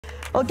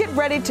Well, get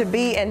ready to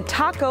be in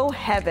taco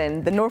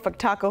heaven. The Norfolk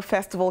Taco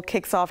Festival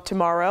kicks off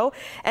tomorrow.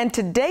 And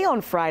today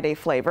on Friday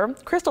Flavor,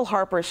 Crystal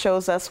Harper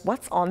shows us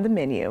what's on the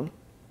menu.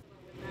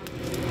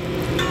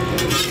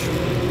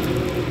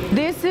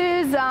 This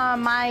is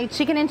my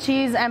chicken and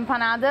cheese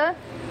empanada.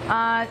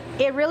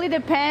 It really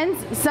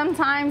depends.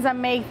 Sometimes I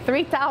make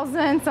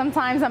 3,000,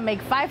 sometimes I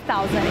make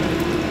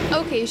 5,000.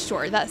 Okay,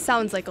 sure, that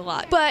sounds like a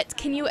lot. But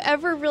can you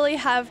ever really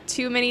have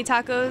too many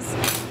tacos?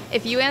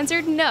 If you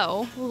answered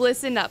no,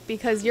 listen up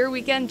because your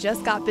weekend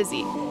just got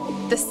busy.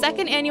 The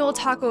second annual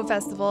Taco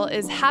Festival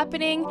is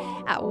happening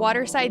at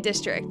Waterside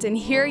District, and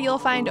here you'll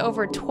find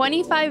over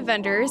 25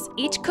 vendors,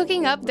 each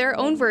cooking up their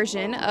own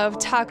version of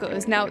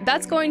tacos. Now,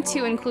 that's going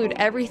to include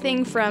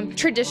everything from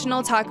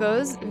traditional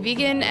tacos,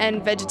 vegan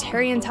and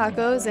vegetarian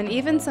tacos, and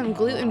even some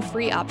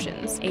gluten-free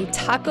options. A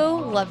taco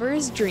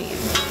lover's dream.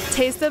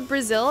 Taste of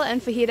Brazil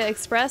and Fajita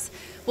Express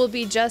will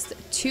be just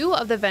two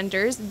of the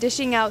vendors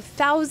dishing out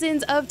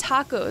thousands of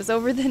tacos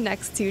over the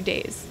next 2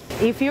 days.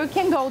 If you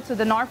can go to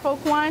the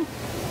Norfolk one,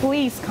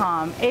 please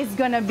come. It's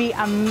gonna be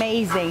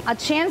amazing. A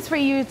chance for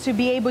you to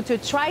be able to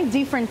try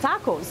different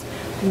tacos.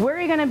 Where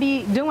are you gonna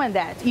be doing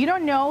that? You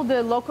don't know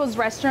the locals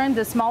restaurant,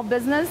 the small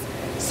business,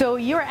 so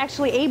you're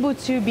actually able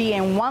to be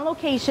in one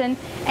location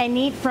and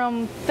eat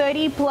from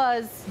 30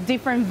 plus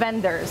different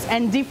vendors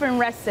and different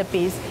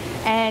recipes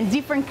and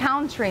different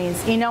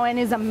countries, you know, and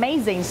it's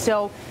amazing.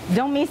 So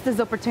don't miss this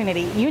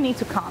opportunity. You need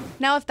to come.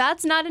 Now, if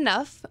that's not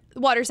enough,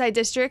 Waterside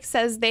District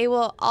says they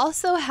will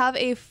also have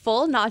a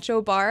full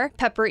nacho bar,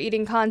 pepper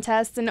eating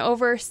contest, and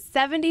over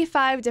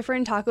 75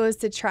 different tacos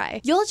to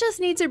try. You'll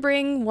just need to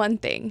bring one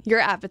thing, your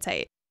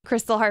appetite.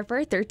 Crystal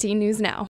Harper, 13 News Now.